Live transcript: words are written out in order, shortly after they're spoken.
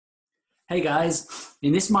Hey guys,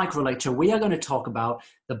 in this micro lecture, we are going to talk about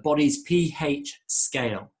the body's pH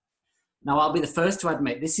scale. Now, I'll be the first to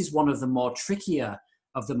admit this is one of the more trickier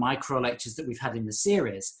of the micro lectures that we've had in the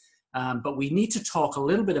series. But we need to talk a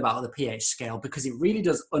little bit about the pH scale because it really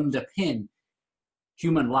does underpin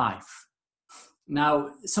human life.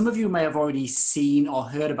 Now, some of you may have already seen or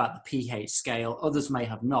heard about the pH scale, others may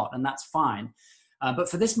have not, and that's fine. But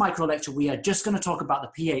for this micro lecture, we are just going to talk about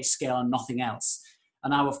the pH scale and nothing else. And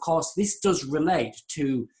now, of course, this does relate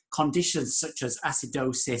to conditions such as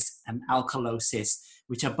acidosis and alkalosis,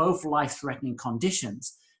 which are both life-threatening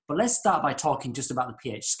conditions. But let's start by talking just about the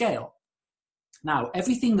pH scale. Now,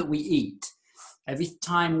 everything that we eat, every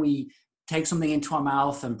time we take something into our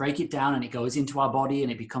mouth and break it down and it goes into our body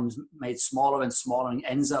and it becomes made smaller and smaller and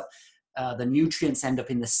ends up, the nutrients end up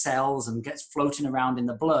in the cells and gets floating around in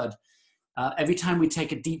the blood. Every time we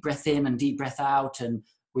take a deep breath in and deep breath out and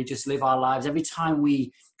we just live our lives, every time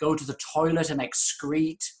we go to the toilet and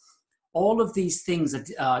excrete, all of these things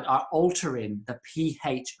are altering the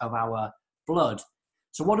pH of our blood.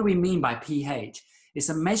 So what do we mean by pH? It's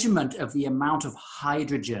a measurement of the amount of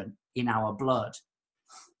hydrogen in our blood.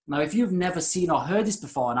 Now, if you've never seen or heard this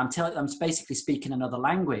before, and I'm basically speaking another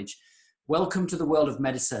language, welcome to the world of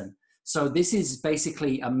medicine. So this is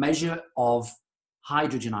basically a measure of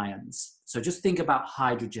hydrogen ions. So just think about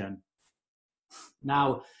hydrogen.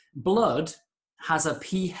 Now, blood has a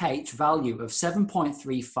pH value of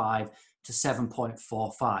 7.35 to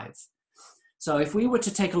 7.45. So if we were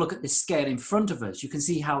to take a look at this scale in front of us, you can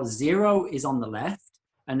see how 0 is on the left,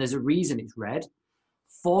 and there's a reason it's red.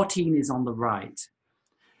 14 is on the right.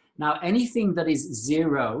 Now, anything that is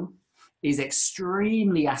 0 is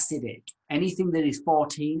extremely acidic. Anything that is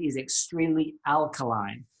 14 is extremely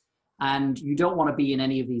alkaline, and you don't want to be in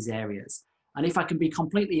any of these areas. And if I can be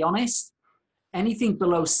completely honest, anything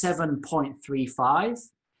below 7.35,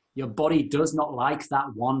 your body does not like that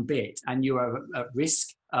one bit, and you are at risk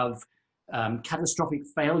of catastrophic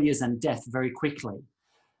failures and death very quickly.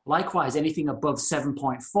 Likewise, anything above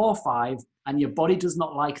 7.45, and your body does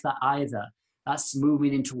not like that either. That's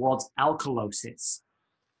moving in towards alkalosis.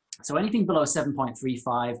 So anything below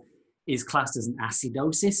 7.35 is classed as an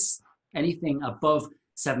acidosis. Anything above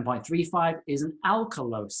 7.35 is an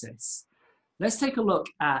alkalosis. Let's take a look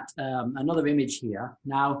at another image here.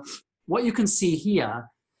 Now, what you can see here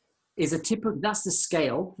is that's the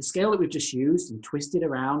scale that we've just used and twisted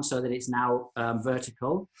around so that it's now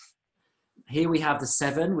vertical. Here we have the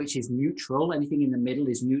 7, which is neutral. Anything in the middle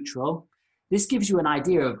is neutral. This gives you an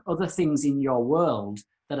idea of other things in your world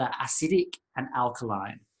that are acidic and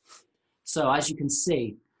alkaline. So as you can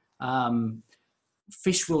see,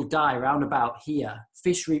 fish will die round about here.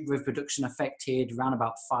 Fish reproduction affected round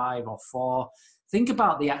about 5 or 4. Think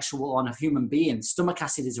about the actual on a human being. Stomach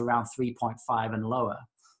acid is around 3.5 and lower.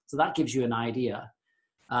 So that gives you an idea.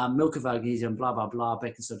 Milk of magnesium, blah, blah, blah,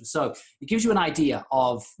 baking soda. So it gives you an idea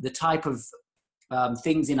of the type of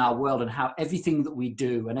things in our world and how everything that we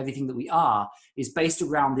do and everything that we are is based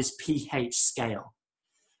around this pH scale.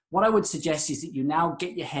 What I would suggest is that you now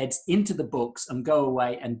get your heads into the books and go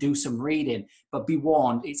away and do some reading, but be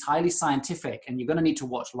warned, it's highly scientific and you're going to need to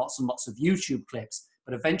watch lots and lots of YouTube clips,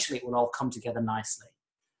 but eventually it will all come together nicely.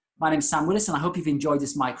 My name's Sam Willis and I hope you've enjoyed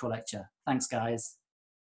this micro lecture. Thanks, guys.